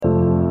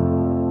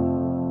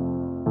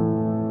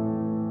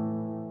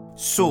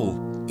Saul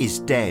is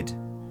dead.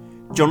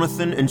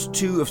 Jonathan and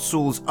 2 of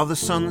Saul's other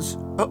sons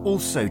are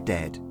also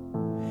dead.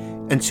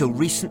 Until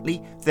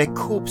recently, their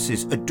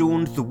corpses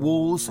adorned the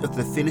walls of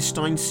the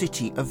Philistine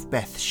city of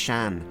Beth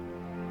Shan.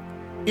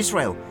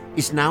 Israel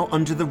is now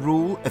under the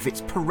rule of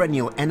its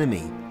perennial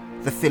enemy,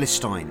 the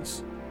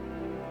Philistines.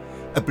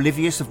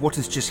 Oblivious of what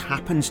has just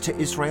happened to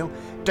Israel,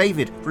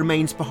 David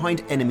remains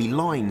behind enemy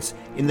lines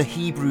in the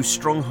Hebrew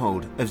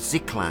stronghold of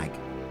Ziklag.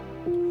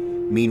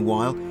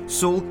 Meanwhile,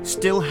 Saul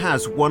still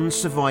has one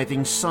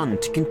surviving son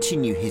to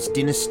continue his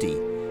dynasty,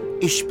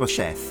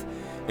 Ishbosheth,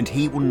 and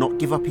he will not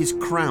give up his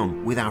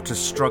crown without a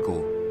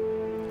struggle.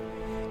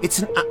 It's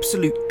an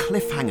absolute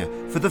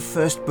cliffhanger for the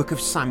first book of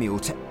Samuel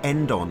to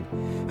end on,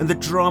 and the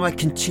drama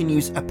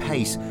continues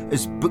apace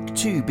as Book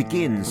 2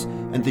 begins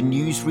and the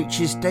news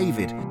reaches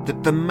David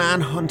that the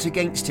manhunt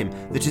against him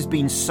that has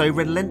been so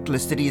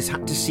relentless that he has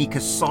had to seek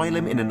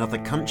asylum in another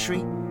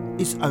country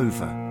is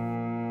over.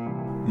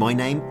 My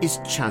name is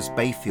Chaz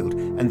Bayfield,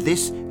 and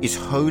this is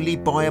Holy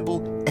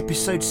Bible,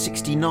 Episode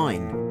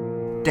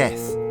 69,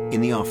 Death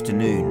in the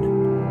Afternoon.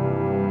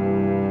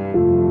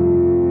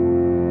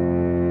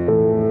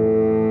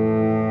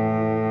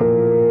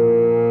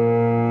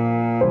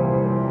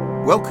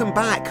 Welcome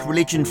back,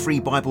 Religion Free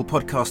Bible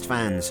Podcast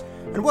fans,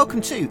 and welcome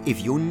too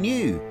if you're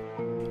new.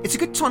 It's a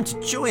good time to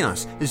join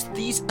us as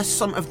these are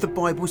some of the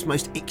Bible's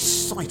most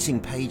exciting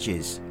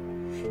pages.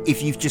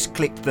 If you've just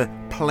clicked the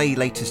Play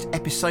Latest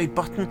Episode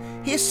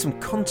button, here's some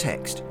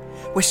context.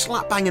 We're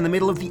slap bang in the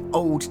middle of the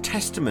Old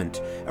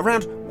Testament,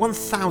 around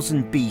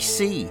 1000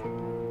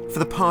 BC. For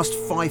the past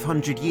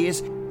 500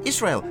 years,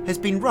 Israel has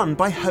been run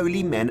by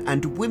holy men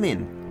and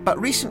women,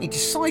 but recently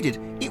decided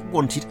it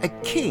wanted a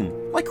king,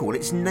 like all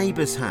its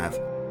neighbours have.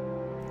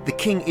 The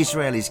king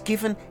Israel is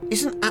given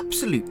is an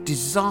absolute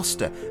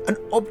disaster, an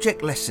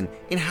object lesson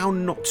in how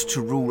not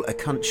to rule a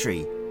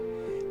country.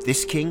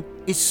 This king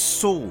is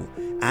Saul,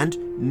 and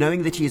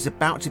knowing that he is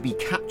about to be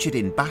captured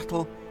in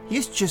battle, he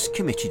has just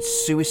committed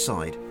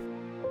suicide.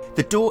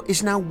 The door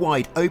is now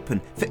wide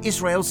open for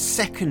Israel's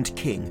second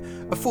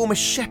king, a former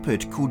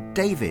shepherd called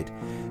David,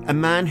 a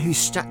man whose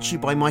statue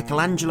by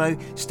Michelangelo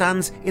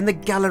stands in the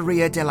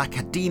Galleria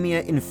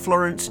dell'Accademia in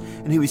Florence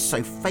and who is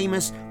so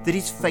famous that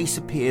his face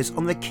appears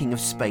on the King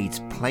of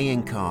Spades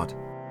playing card.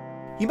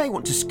 You may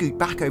want to scoot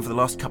back over the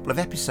last couple of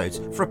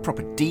episodes for a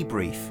proper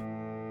debrief.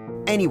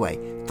 Anyway,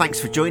 thanks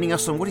for joining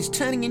us on what is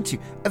turning into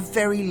a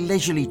very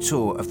leisurely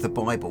tour of the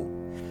Bible,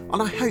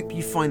 and I hope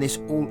you find this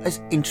all as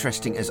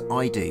interesting as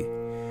I do.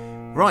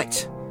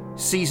 Right,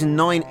 Season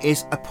 9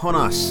 is upon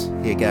us.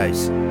 Here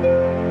goes.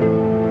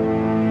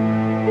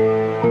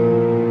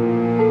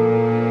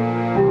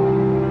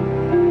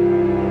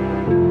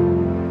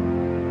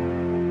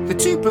 The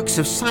 2 books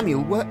of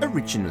Samuel were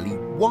originally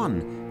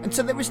 1, and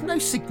so there is no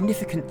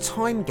significant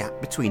time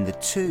gap between the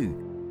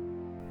 2.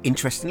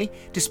 Interestingly,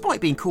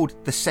 despite being called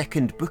the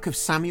second book of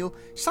Samuel,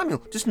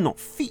 Samuel does not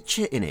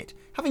feature in it,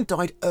 having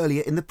died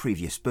earlier in the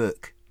previous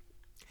book.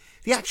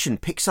 The action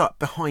picks up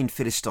behind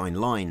Philistine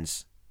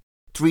lines.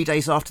 3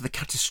 days after the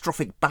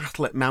catastrophic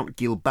battle at Mount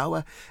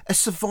Gilboa, a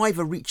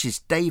survivor reaches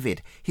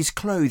David, his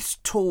clothes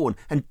torn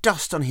and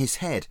dust on his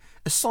head,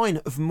 a sign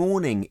of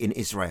mourning in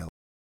Israel.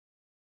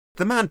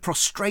 The man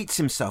prostrates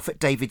himself at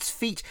David's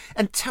feet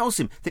and tells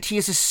him that he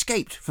has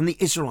escaped from the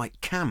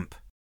Israelite camp.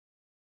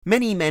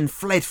 Many men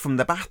fled from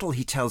the battle,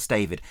 he tells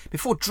David,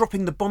 before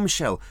dropping the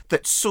bombshell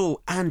that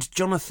Saul and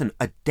Jonathan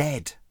are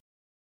dead.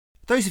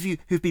 Those of you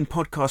who've been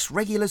podcast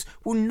regulars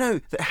will know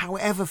that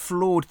however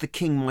flawed the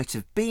king might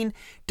have been,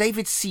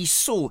 David sees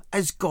Saul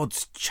as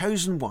God's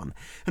chosen one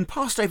and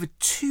passed over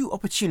 2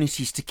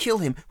 opportunities to kill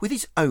him with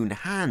his own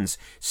hands.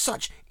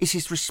 Such is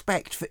his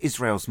respect for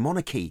Israel's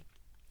monarchy.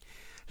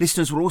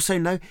 Listeners will also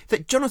know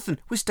that Jonathan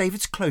was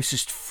David's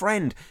closest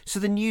friend,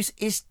 so the news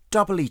is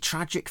doubly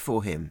tragic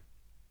for him.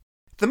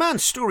 The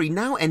man's story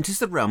now enters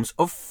the realms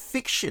of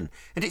fiction,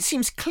 and it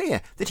seems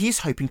clear that he is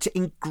hoping to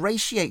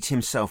ingratiate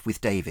himself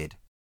with David.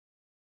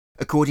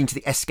 According to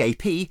the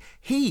escapee,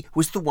 he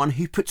was the one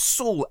who put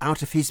Saul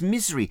out of his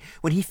misery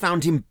when he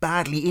found him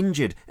badly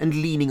injured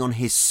and leaning on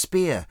his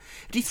spear,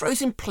 and he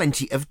throws in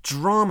plenty of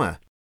drama.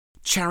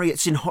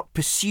 Chariots in hot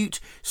pursuit,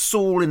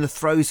 Saul in the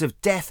throes of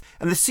death,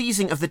 and the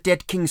seizing of the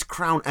dead king's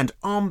crown and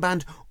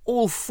armband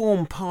all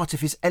form part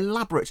of his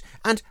elaborate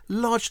and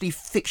largely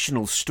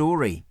fictional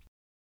story.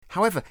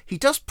 However, he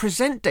does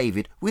present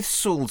David with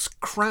Saul's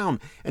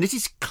crown, and it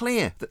is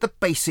clear that the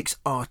basics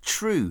are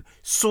true.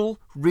 Saul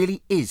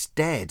really is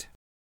dead.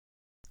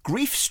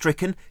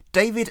 Grief-stricken,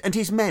 David and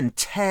his men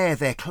tear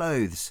their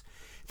clothes.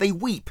 They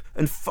weep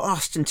and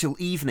fast until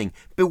evening,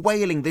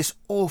 bewailing this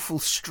awful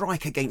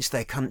strike against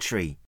their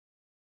country.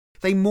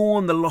 They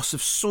mourn the loss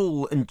of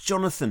Saul and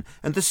Jonathan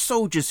and the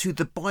soldiers who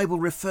the Bible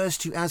refers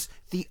to as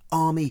the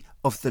army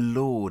of the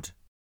Lord.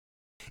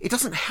 It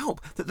doesn't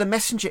help that the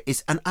messenger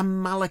is an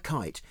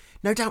Amalekite,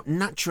 no doubt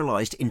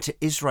naturalised into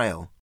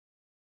Israel.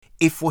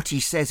 If what he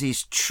says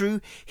is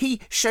true,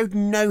 he showed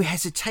no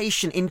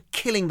hesitation in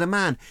killing the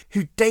man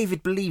who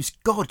David believes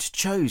God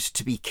chose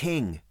to be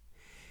king.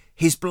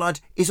 His blood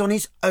is on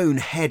his own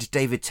head,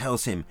 David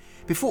tells him,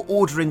 before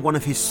ordering one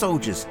of his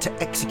soldiers to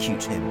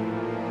execute him.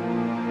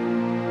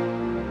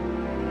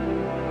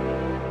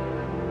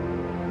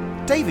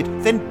 David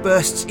then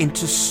bursts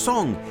into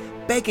song,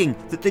 begging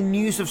that the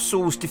news of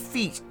Saul's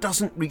defeat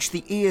doesn't reach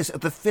the ears of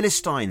the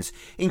Philistines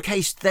in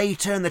case they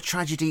turn the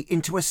tragedy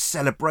into a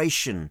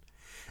celebration.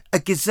 A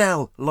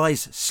gazelle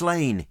lies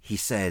slain, he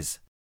says.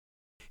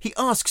 He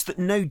asks that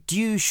no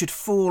dew should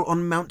fall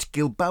on Mount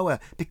Gilboa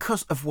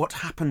because of what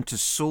happened to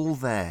Saul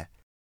there.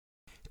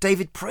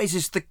 David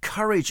praises the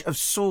courage of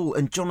Saul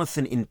and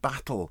Jonathan in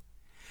battle.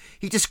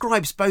 He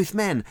describes both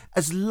men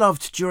as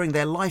loved during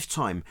their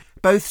lifetime,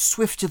 both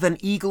swifter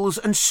than eagles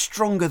and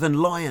stronger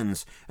than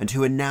lions, and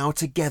who are now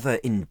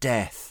together in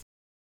death.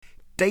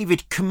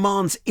 David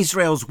commands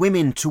Israel's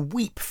women to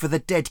weep for the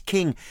dead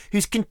king,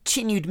 whose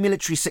continued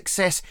military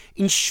success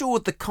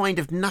ensured the kind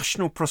of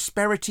national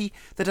prosperity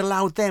that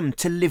allowed them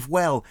to live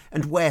well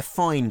and wear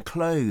fine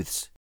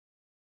clothes.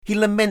 He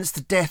laments the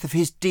death of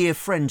his dear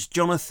friend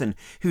Jonathan,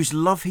 whose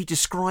love he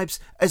describes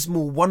as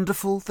more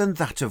wonderful than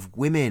that of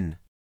women.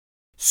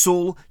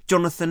 Saul,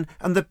 Jonathan,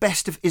 and the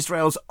best of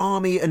Israel's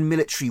army and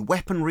military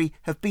weaponry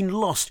have been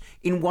lost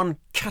in one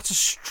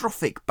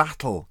catastrophic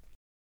battle.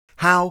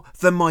 How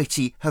the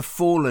mighty have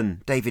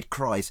fallen, David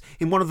cries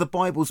in one of the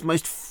Bible's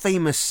most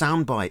famous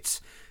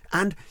soundbites,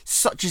 and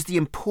such is the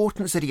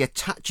importance that he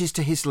attaches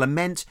to his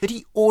lament that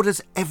he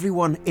orders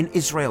everyone in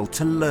Israel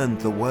to learn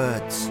the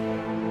words.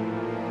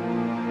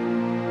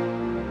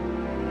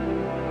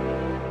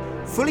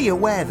 Fully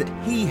aware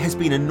that he has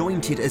been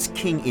anointed as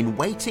king in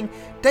waiting,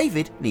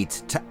 David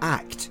needs to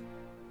act.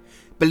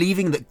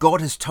 Believing that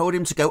God has told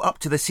him to go up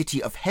to the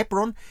city of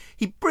Hebron,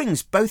 he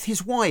brings both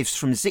his wives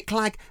from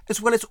Ziklag as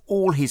well as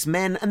all his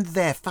men and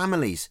their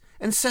families,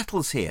 and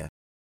settles here.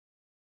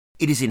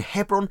 It is in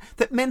Hebron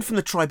that men from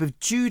the tribe of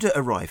Judah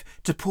arrive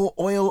to pour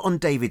oil on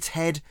David's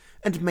head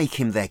and make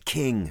him their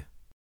king.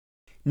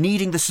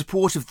 Needing the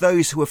support of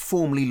those who are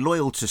formerly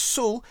loyal to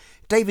Saul,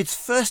 David's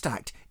first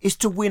act is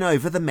to win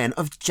over the men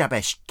of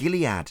Jabesh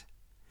Gilead.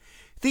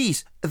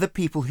 These are the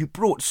people who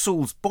brought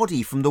Saul's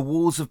body from the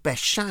walls of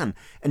Bethshan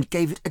and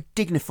gave it a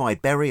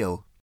dignified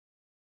burial.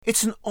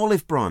 It's an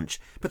olive branch,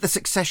 but the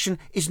succession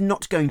is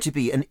not going to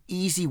be an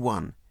easy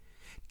one.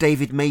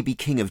 David may be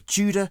king of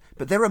Judah,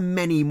 but there are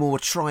many more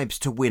tribes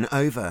to win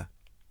over.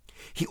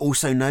 He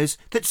also knows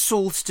that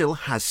Saul still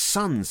has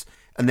sons,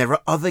 and there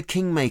are other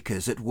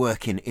kingmakers at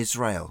work in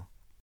Israel.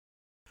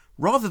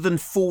 Rather than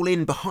fall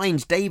in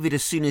behind David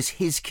as soon as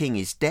his king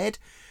is dead,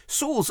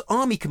 Saul's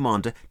army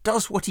commander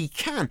does what he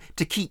can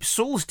to keep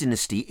Saul's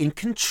dynasty in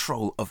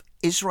control of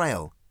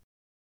Israel.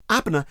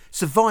 Abner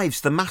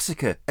survives the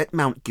massacre at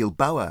Mount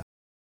Gilboa.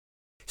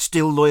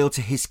 Still loyal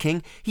to his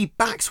king, he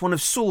backs one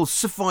of Saul's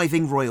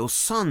surviving royal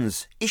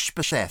sons,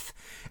 Ishbosheth,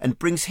 and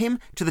brings him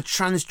to the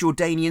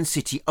Transjordanian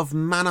city of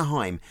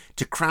Mahanaim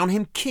to crown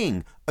him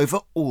king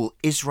over all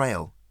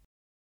Israel.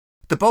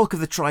 The bulk of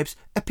the tribes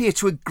appear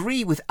to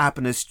agree with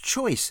Abner's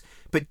choice,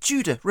 but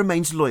Judah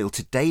remains loyal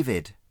to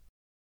David.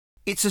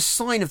 It's a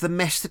sign of the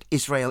mess that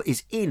Israel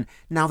is in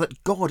now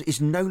that God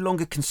is no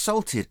longer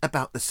consulted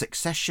about the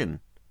succession.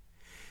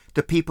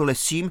 The people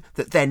assume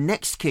that their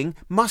next king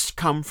must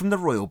come from the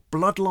royal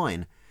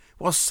bloodline,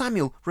 while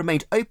Samuel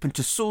remained open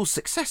to Saul's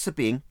successor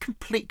being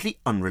completely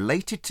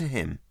unrelated to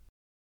him.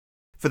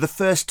 For the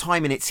first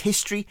time in its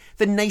history,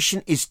 the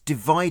nation is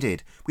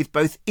divided, with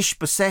both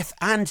Ishbosheth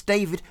and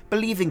David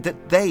believing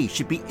that they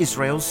should be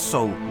Israel's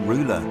sole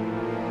ruler.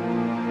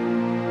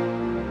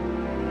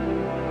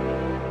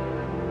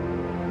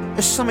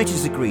 A summit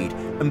is agreed,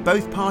 and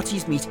both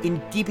parties meet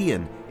in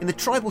Gibeon, in the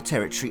tribal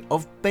territory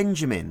of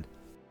Benjamin.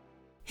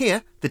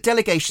 Here, the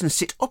delegations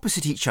sit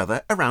opposite each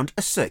other around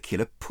a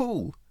circular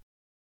pool.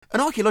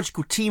 An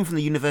archaeological team from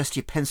the University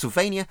of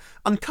Pennsylvania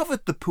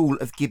uncovered the pool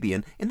of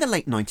Gibeon in the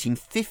late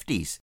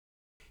 1950s.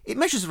 It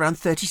measures around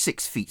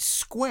 36 feet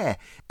square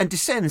and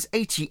descends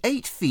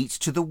 88 feet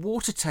to the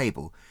water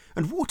table,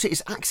 and water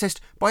is accessed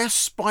by a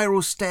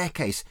spiral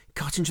staircase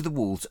cut into the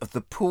walls of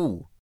the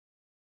pool.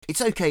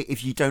 It's okay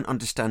if you don't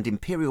understand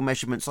imperial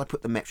measurements, I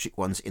put the metric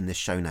ones in the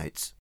show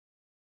notes.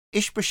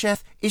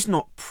 Ishbosheth is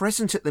not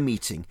present at the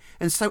meeting,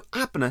 and so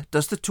Abner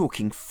does the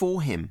talking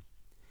for him.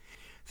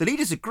 The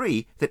leaders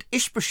agree that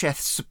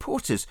Ishbosheth's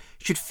supporters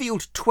should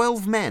field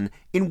 12 men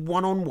in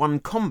one-on-one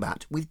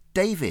combat with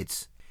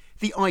David's,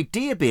 the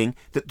idea being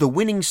that the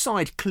winning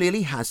side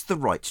clearly has the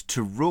right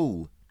to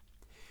rule.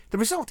 The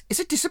result is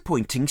a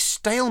disappointing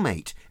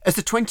stalemate, as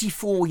the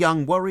 24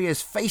 young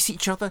warriors face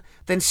each other,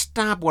 then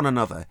stab one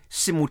another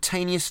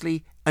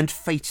simultaneously and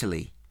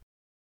fatally.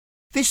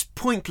 This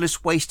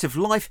pointless waste of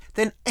life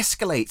then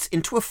escalates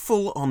into a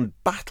full-on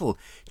battle,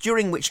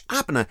 during which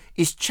Abner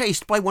is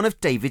chased by one of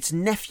David's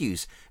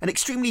nephews, an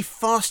extremely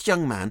fast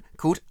young man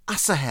called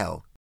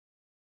Asahel.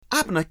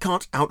 Abner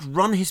can't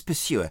outrun his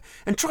pursuer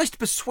and tries to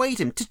persuade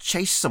him to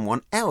chase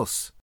someone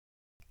else.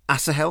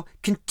 Asahel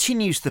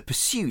continues the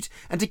pursuit,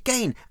 and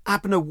again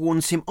Abner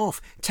warns him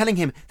off, telling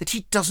him that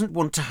he doesn't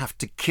want to have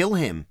to kill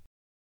him.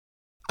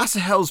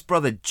 Asahel's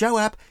brother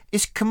Joab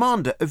is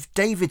commander of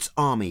David's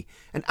army,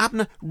 and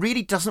Abner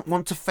really doesn't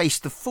want to face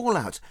the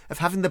fallout of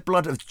having the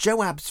blood of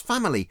Joab's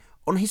family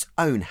on his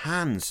own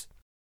hands.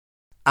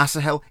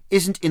 Asahel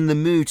isn't in the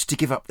mood to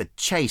give up the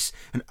chase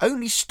and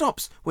only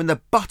stops when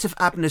the butt of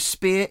Abner's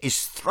spear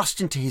is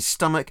thrust into his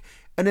stomach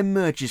and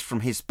emerges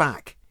from his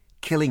back,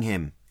 killing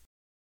him.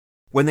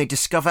 When they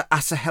discover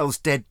Asahel's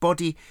dead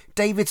body,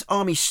 David's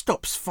army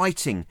stops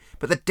fighting,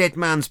 but the dead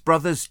man's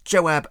brothers,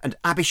 Joab and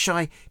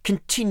Abishai,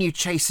 continue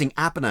chasing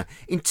Abner,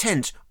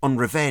 intent on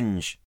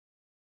revenge.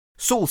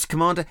 Saul's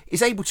commander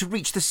is able to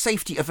reach the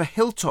safety of a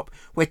hilltop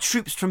where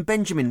troops from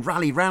Benjamin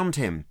rally round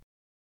him.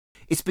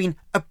 It's been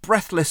a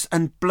breathless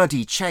and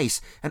bloody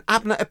chase, and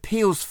Abner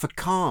appeals for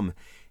calm.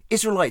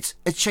 Israelites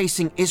are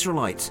chasing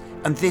Israelites,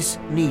 and this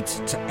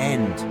needs to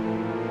end.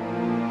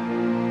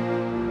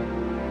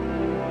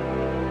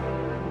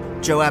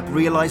 Joab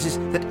realises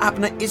that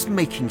Abner is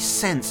making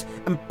sense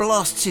and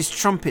blasts his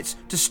trumpets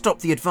to stop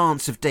the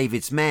advance of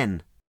David's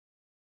men.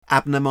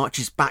 Abner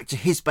marches back to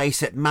his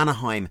base at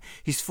Mahanaim,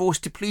 his force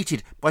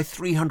depleted by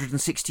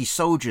 360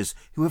 soldiers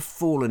who have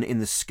fallen in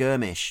the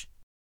skirmish.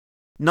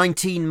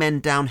 19 men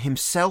down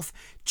himself,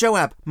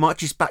 Joab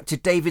marches back to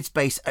David's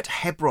base at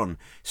Hebron,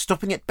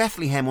 stopping at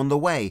Bethlehem on the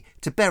way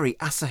to bury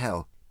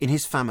Asahel in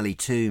his family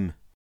tomb.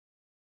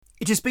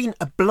 It has been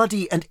a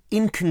bloody and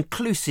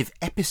inconclusive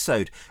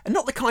episode, and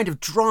not the kind of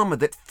drama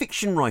that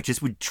fiction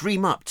writers would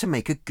dream up to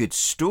make a good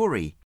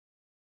story.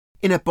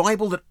 In a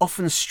Bible that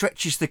often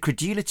stretches the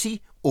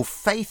credulity or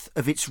faith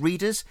of its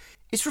readers,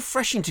 it's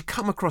refreshing to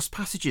come across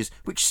passages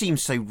which seem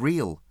so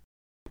real.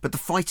 But the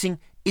fighting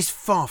is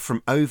far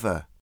from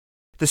over.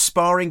 The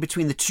sparring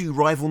between the two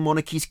rival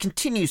monarchies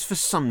continues for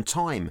some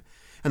time,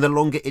 and the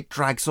longer it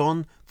drags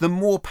on, the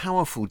more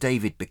powerful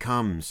David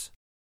becomes.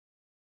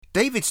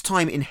 David's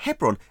time in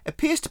Hebron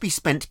appears to be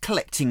spent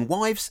collecting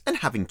wives and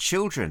having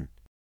children.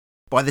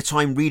 By the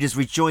time readers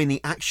rejoin the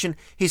action,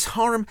 his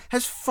harem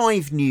has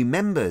 5 new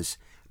members: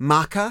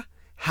 Maacah,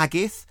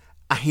 Haggith,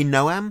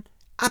 Ahinoam,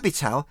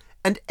 Abital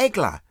and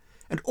Eglah,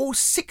 and all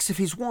 6 of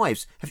his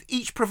wives have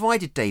each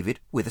provided David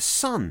with a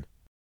son.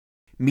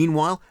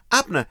 Meanwhile,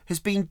 Abner has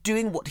been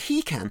doing what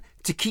he can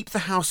to keep the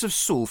house of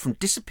Saul from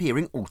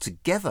disappearing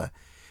altogether,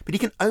 but he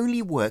can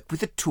only work with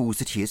the tools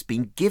that he has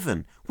been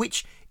given,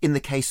 which, in the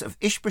case of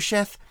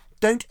Ishbosheth,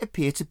 don't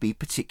appear to be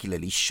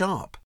particularly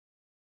sharp.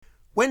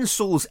 When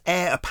Saul's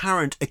heir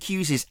apparent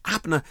accuses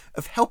Abner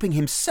of helping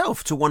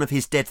himself to one of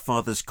his dead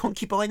father's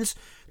concubines,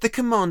 the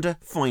commander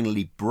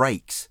finally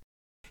breaks.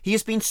 He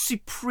has been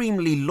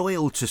supremely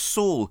loyal to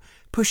Saul,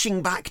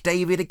 pushing back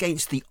David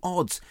against the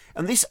odds,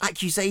 and this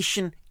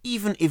accusation,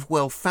 even if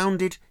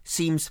well-founded,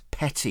 seems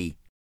petty.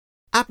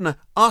 Abner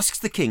asks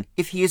the king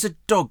if he is a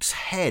dog's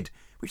head,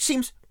 which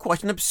seems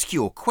quite an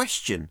obscure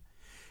question.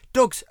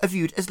 Dogs are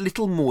viewed as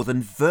little more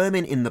than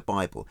vermin in the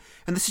Bible,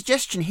 and the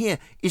suggestion here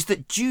is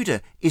that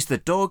Judah is the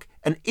dog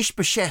and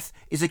Ishbosheth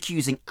is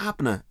accusing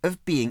Abner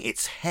of being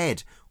its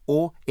head,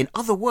 or, in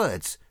other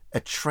words, a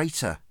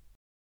traitor.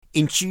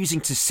 In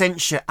choosing to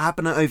censure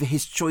Abner over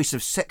his choice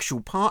of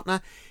sexual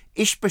partner,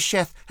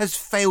 Ishbosheth has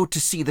failed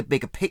to see the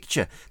bigger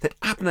picture, that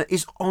Abner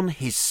is on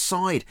his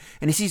side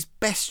and is his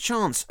best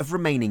chance of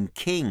remaining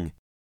king.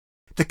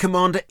 The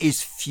commander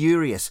is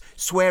furious,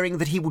 swearing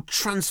that he will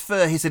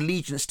transfer his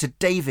allegiance to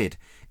David,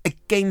 a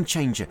game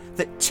changer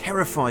that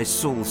terrifies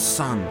Saul's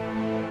son.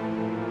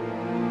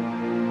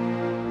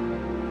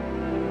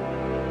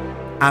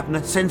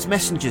 Abner sends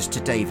messengers to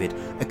David,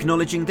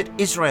 acknowledging that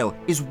Israel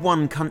is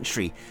one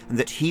country and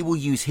that he will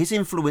use his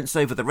influence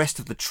over the rest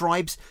of the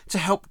tribes to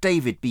help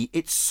David be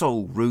its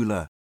sole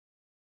ruler.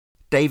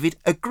 David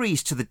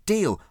agrees to the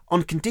deal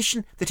on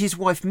condition that his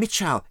wife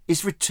Michal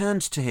is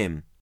returned to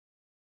him.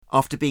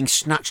 After being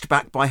snatched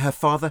back by her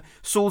father,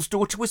 Saul's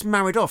daughter was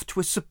married off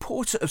to a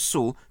supporter of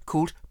Saul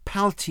called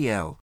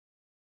Paltiel.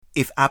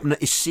 If Abner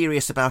is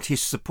serious about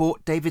his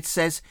support, David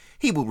says,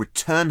 he will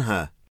return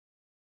her.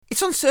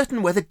 It's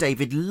uncertain whether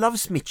David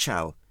loves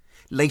Michal.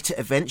 Later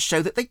events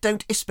show that they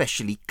don't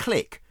especially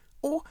click,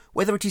 or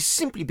whether it is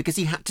simply because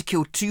he had to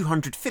kill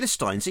 200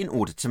 Philistines in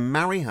order to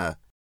marry her.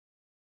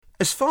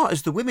 As far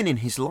as the women in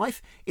his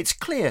life, it's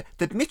clear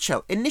that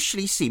Michal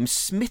initially seems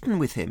smitten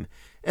with him,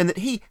 and that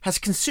he has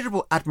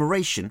considerable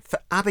admiration for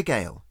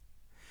Abigail.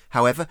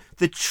 However,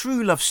 the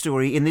true love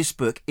story in this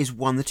book is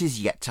one that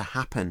is yet to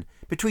happen,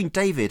 between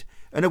David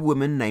and a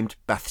woman named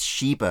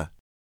Bathsheba.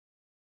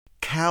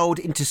 Cowed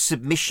into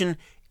submission,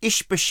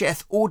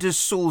 Ishbosheth orders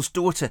Saul's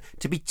daughter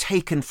to be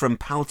taken from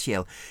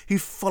Paltiel, who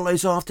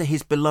follows after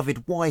his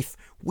beloved wife,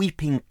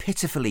 weeping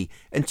pitifully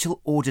until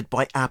ordered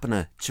by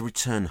Abner to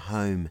return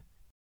home.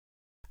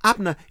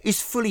 Abner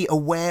is fully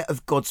aware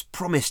of God's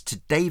promise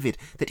to David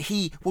that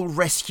he will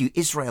rescue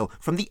Israel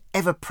from the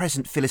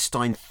ever-present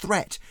Philistine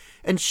threat,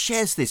 and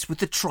shares this with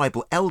the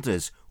tribal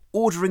elders,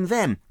 ordering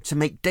them to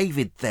make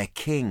David their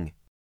king.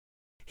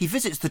 He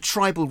visits the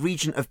tribal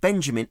region of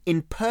Benjamin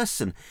in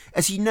person,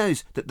 as he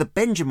knows that the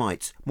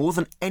Benjamites, more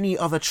than any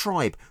other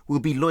tribe, will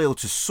be loyal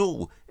to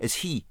Saul, as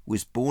he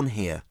was born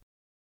here.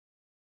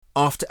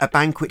 After a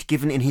banquet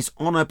given in his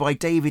honour by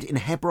David in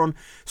Hebron,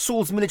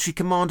 Saul's military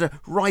commander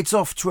rides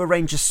off to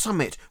arrange a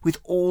summit with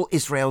all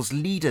Israel's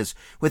leaders,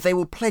 where they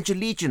will pledge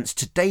allegiance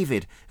to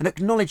David and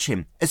acknowledge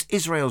him as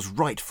Israel's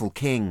rightful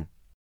king.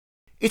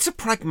 It's a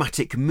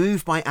pragmatic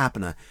move by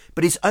Abner,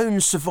 but his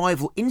own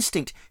survival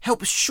instinct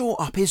helps shore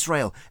up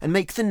Israel and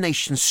make the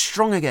nation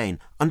strong again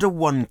under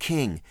one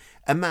king,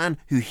 a man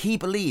who he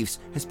believes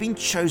has been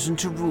chosen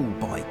to rule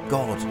by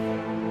God.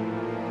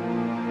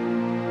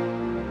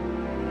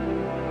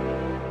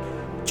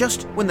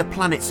 Just when the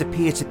planets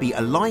appear to be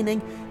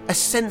aligning, a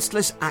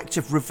senseless act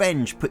of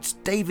revenge puts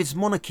David's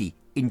monarchy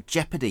in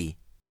jeopardy.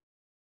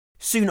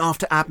 Soon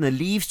after Abner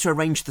leaves to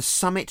arrange the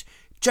summit,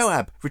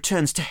 Joab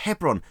returns to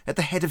Hebron at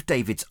the head of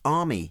David's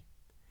army.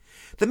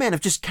 The men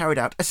have just carried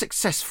out a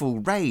successful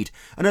raid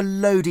and are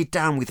loaded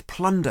down with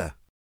plunder.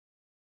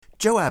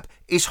 Joab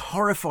is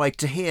horrified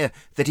to hear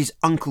that his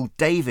uncle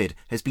David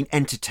has been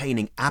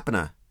entertaining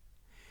Abner.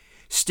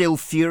 Still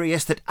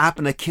furious that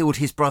Abner killed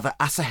his brother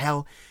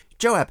Asahel,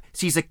 Joab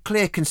sees a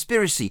clear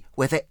conspiracy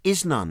where there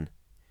is none.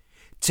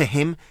 To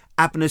him,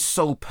 Abner's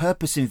sole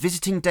purpose in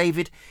visiting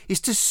David is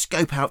to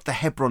scope out the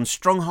Hebron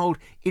stronghold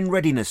in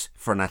readiness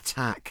for an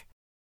attack.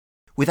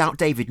 Without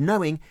David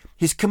knowing,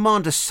 his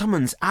commander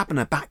summons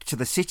Abner back to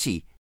the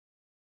city.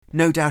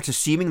 No doubt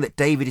assuming that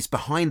David is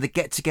behind the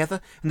get-together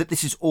and that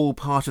this is all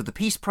part of the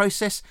peace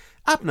process,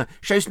 Abner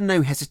shows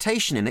no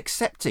hesitation in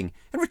accepting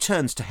and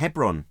returns to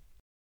Hebron.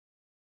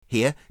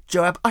 Here,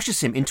 Joab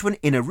ushers him into an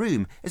inner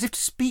room as if to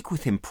speak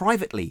with him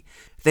privately,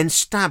 then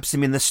stabs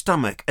him in the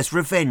stomach as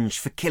revenge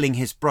for killing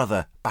his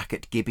brother back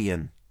at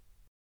Gibeon.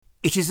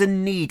 It is a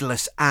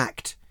needless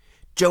act.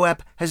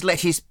 Joab has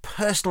let his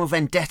personal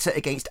vendetta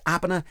against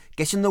Abner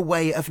get in the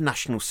way of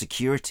national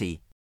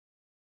security.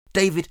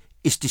 David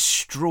is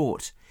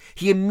distraught.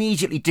 He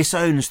immediately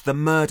disowns the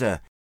murder.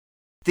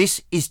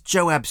 This is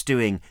Joab's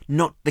doing,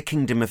 not the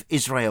kingdom of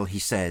Israel, he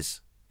says.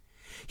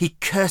 He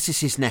curses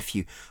his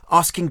nephew,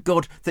 asking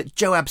God that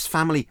Joab's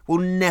family will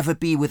never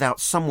be without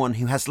someone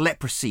who has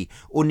leprosy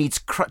or needs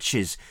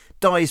crutches,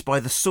 dies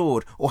by the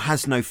sword or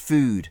has no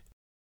food.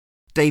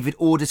 David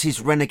orders his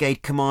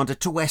renegade commander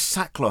to wear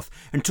sackcloth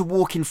and to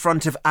walk in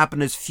front of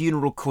Abner's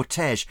funeral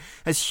cortege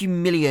as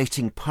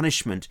humiliating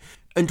punishment,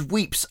 and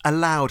weeps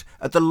aloud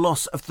at the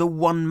loss of the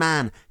one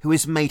man who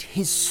has made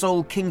his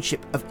sole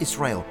kingship of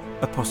Israel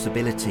a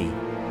possibility.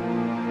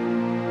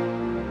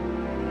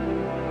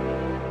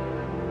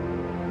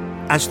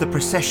 As the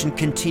procession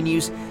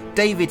continues,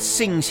 David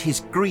sings his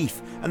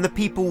grief and the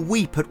people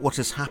weep at what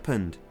has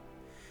happened.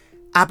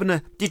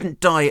 Abner didn't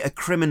die a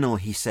criminal,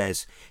 he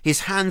says.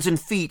 His hands and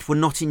feet were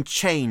not in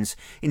chains.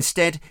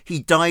 Instead,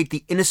 he died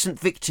the innocent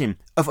victim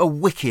of a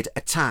wicked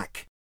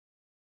attack.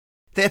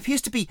 There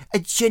appears to be a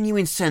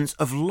genuine sense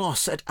of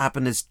loss at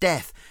Abner's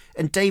death,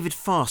 and David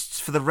fasts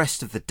for the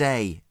rest of the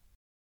day.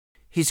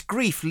 His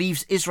grief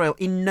leaves Israel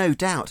in no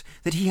doubt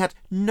that he had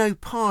no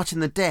part in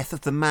the death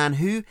of the man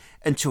who,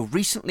 until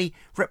recently,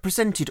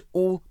 represented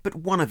all but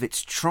one of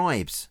its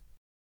tribes.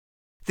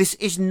 This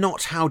is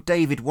not how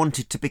David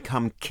wanted to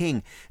become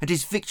king, and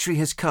his victory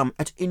has come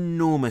at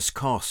enormous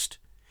cost.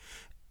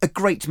 A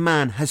great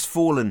man has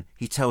fallen,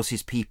 he tells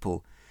his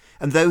people,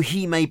 and though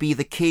he may be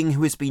the king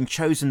who has been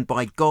chosen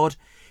by God,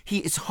 he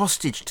is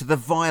hostage to the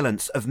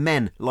violence of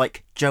men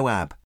like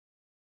Joab.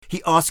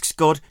 He asks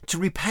God to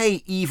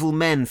repay evil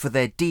men for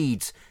their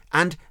deeds,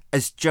 and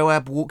as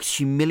Joab walks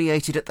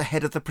humiliated at the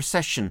head of the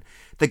procession,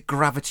 the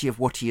gravity of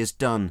what he has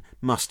done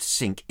must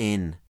sink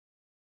in.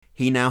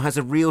 He now has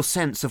a real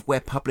sense of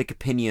where public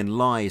opinion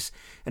lies,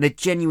 and a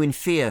genuine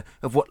fear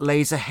of what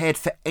lays ahead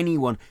for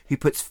anyone who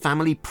puts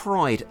family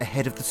pride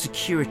ahead of the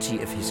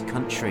security of his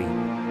country.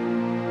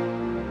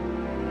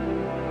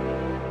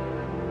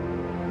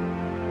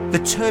 The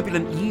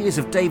turbulent years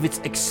of David's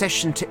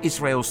accession to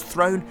Israel's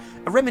throne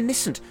are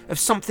reminiscent of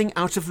something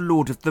out of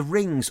Lord of the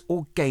Rings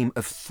or Game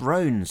of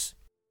Thrones.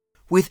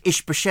 With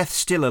Ishbosheth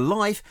still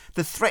alive,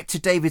 the threat to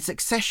David's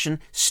accession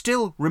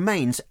still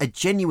remains a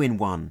genuine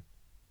one.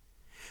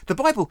 The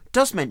Bible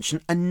does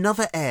mention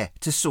another heir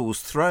to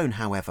Saul's throne,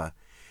 however,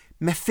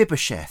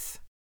 Mephibosheth.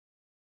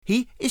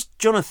 He is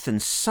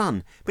Jonathan's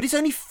son, but is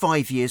only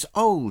 5 years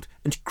old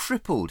and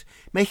crippled,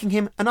 making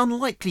him an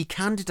unlikely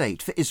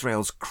candidate for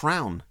Israel's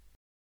crown.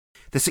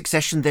 The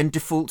succession then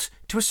defaults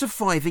to a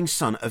surviving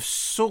son of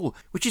Saul,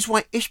 which is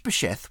why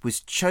Ishbosheth was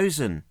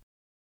chosen.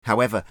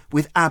 However,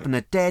 with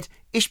Abner dead,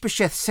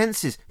 Ishbosheth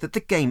senses that the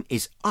game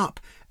is up,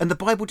 and the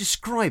Bible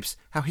describes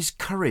how his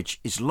courage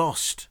is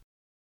lost.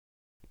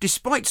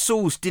 Despite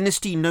Saul's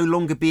dynasty no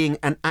longer being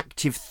an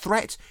active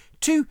threat,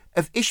 two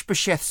of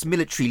Ishbosheth's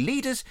military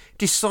leaders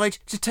decide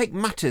to take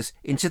matters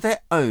into their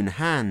own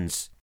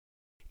hands.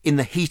 In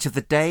the heat of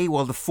the day,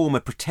 while the former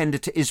pretender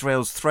to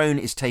Israel's throne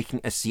is taking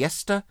a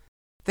siesta,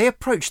 they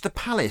approach the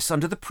palace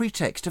under the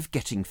pretext of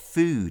getting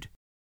food.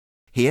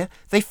 Here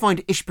they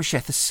find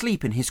Ishbosheth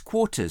asleep in his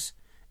quarters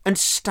and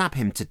stab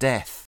him to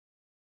death.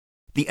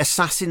 The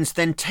assassins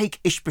then take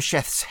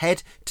Ishbosheth's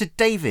head to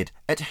David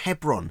at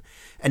Hebron,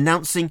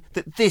 announcing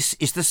that this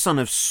is the son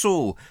of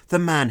Saul, the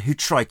man who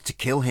tried to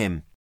kill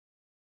him.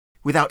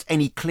 Without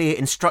any clear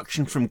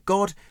instruction from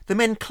God, the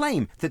men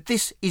claim that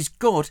this is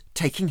God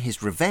taking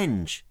his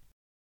revenge.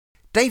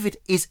 David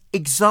is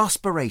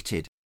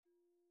exasperated.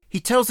 He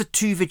tells the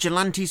two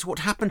vigilantes what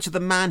happened to the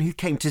man who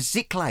came to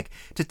Ziklag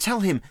to tell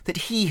him that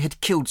he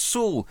had killed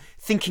Saul,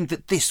 thinking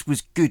that this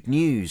was good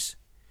news.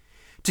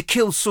 To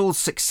kill Saul's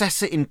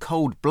successor in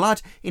cold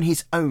blood in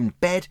his own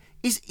bed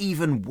is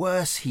even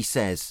worse, he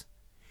says.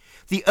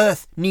 The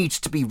earth needs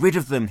to be rid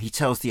of them, he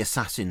tells the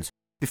assassins,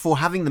 before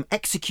having them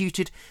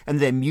executed and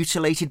their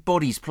mutilated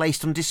bodies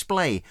placed on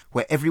display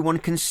where everyone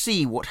can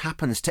see what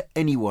happens to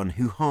anyone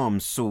who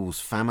harms Saul's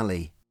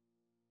family.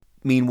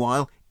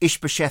 Meanwhile,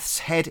 Ishbosheth's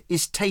head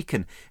is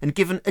taken and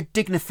given a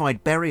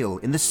dignified burial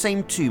in the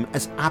same tomb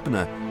as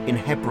Abner in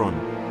Hebron.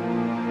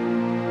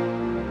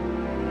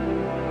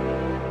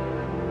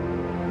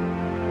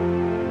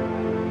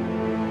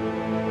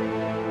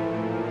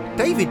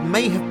 David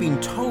may have been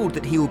told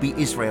that he will be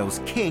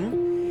Israel's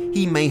king.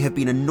 He may have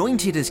been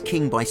anointed as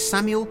king by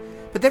Samuel,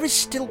 but there is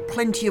still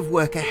plenty of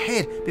work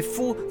ahead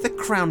before the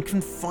crown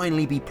can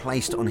finally be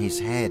placed on his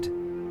head.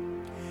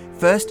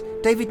 First,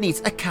 David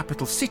needs a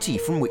capital city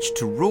from which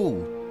to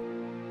rule.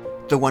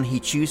 The one he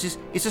chooses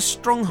is a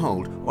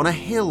stronghold on a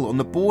hill on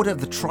the border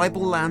of the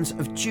tribal lands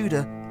of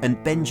Judah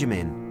and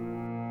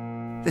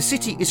Benjamin. The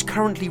city is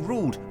currently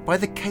ruled by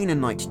the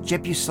Canaanite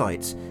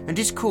Jebusites and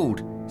is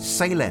called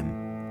Salem.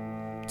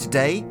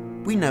 Today,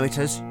 we know it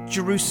as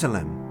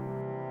Jerusalem.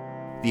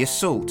 The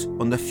assault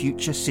on the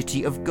future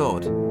city of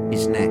God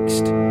is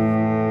next.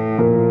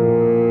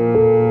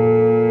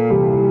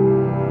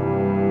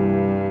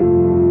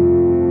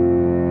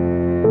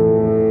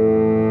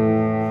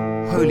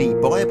 Holy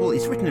Bible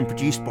is written and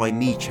produced by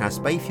me,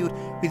 Chaz Bayfield,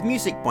 with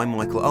music by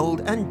Michael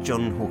Old and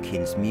John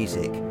Hawkins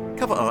Music.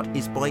 Cover art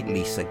is by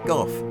Lisa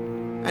Goff.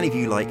 And if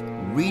you like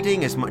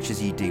reading as much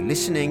as you do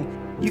listening,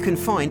 you can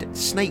find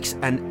Snakes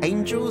and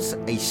Angels,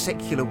 a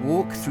secular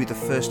walk through the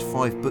first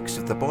 5 books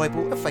of the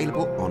Bible,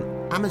 available on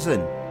Amazon.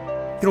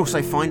 You can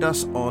also find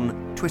us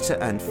on Twitter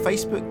and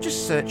Facebook.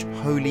 Just search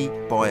Holy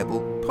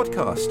Bible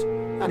Podcast.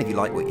 And if you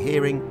like what you're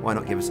hearing, why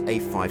not give us a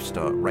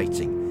 5-star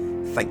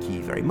rating? Thank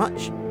you very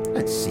much,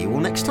 and see you all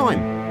next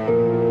time.